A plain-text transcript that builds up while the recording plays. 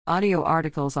Audio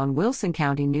articles on Wilson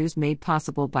County News made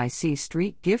possible by C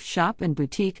Street Gift Shop and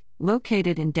Boutique,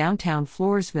 located in downtown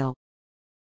Floresville.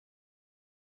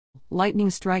 Lightning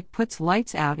strike puts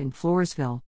lights out in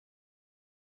Floresville.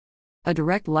 A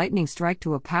direct lightning strike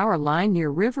to a power line near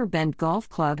Riverbend Golf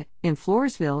Club in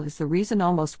Floresville is the reason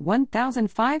almost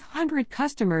 1,500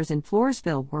 customers in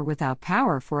Floresville were without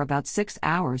power for about 6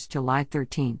 hours July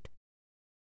 13th.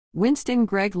 Winston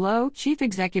Greg Lowe, Chief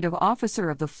Executive Officer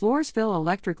of the Floresville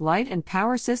Electric Light and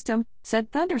Power System,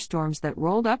 said thunderstorms that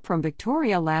rolled up from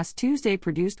Victoria last Tuesday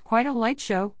produced quite a light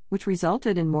show, which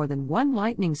resulted in more than one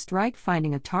lightning strike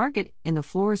finding a target in the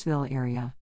Floresville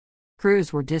area.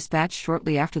 Crews were dispatched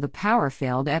shortly after the power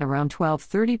failed at around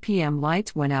 12:30 p.m.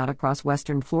 Lights went out across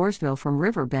western Floresville from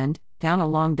Riverbend, down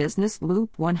along Business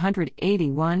Loop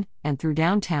 181, and through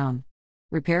downtown.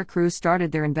 Repair crews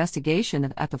started their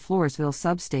investigation at the Floresville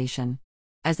substation.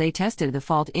 As they tested, the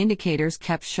fault indicators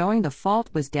kept showing the fault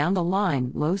was down the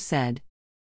line, Lowe said.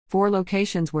 4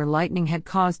 locations where lightning had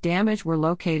caused damage were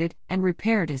located and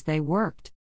repaired as they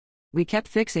worked. We kept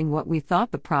fixing what we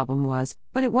thought the problem was,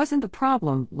 but it wasn't the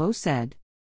problem, Lowe said.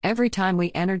 Every time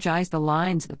we energized the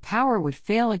lines, the power would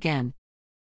fail again.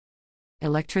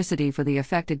 Electricity for the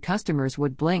affected customers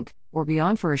would blink, or be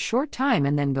on for a short time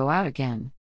and then go out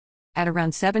again. At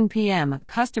around 7 p.m., a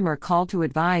customer called to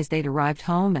advise they'd arrived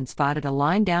home and spotted a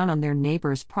line down on their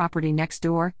neighbor's property next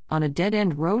door, on a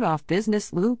dead-end road off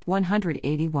Business Loop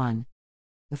 181.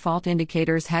 The fault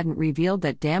indicators hadn't revealed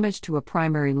that damage to a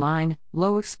primary line,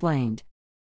 Lowe explained.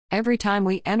 Every time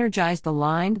we energized the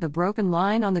line, the broken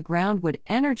line on the ground would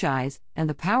energize, and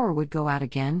the power would go out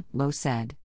again, Lowe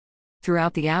said.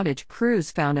 Throughout the outage,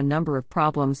 crews found a number of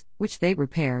problems, which they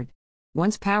repaired.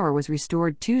 Once power was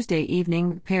restored Tuesday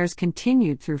evening, repairs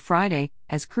continued through Friday,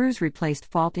 as crews replaced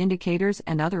fault indicators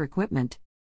and other equipment.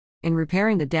 In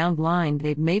repairing the downed line,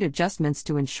 they've made adjustments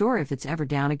to ensure if it's ever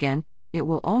down again, it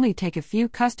will only take a few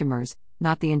customers,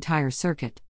 not the entire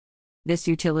circuit. This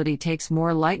utility takes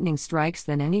more lightning strikes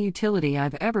than any utility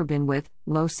I've ever been with,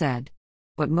 Lowe said.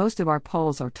 But most of our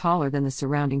poles are taller than the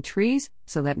surrounding trees,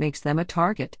 so that makes them a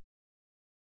target.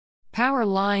 Power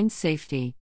line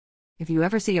safety. If you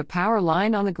ever see a power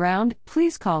line on the ground,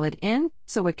 please call it in,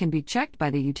 so it can be checked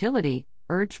by the utility,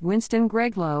 urged Winston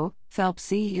Greg Lowe, Phelps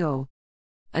CEO.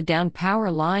 A downed power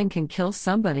line can kill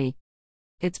somebody.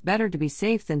 It's better to be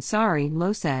safe than sorry,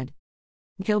 Lowe said.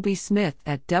 Gilby Smith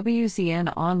at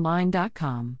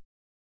WCNOnline.com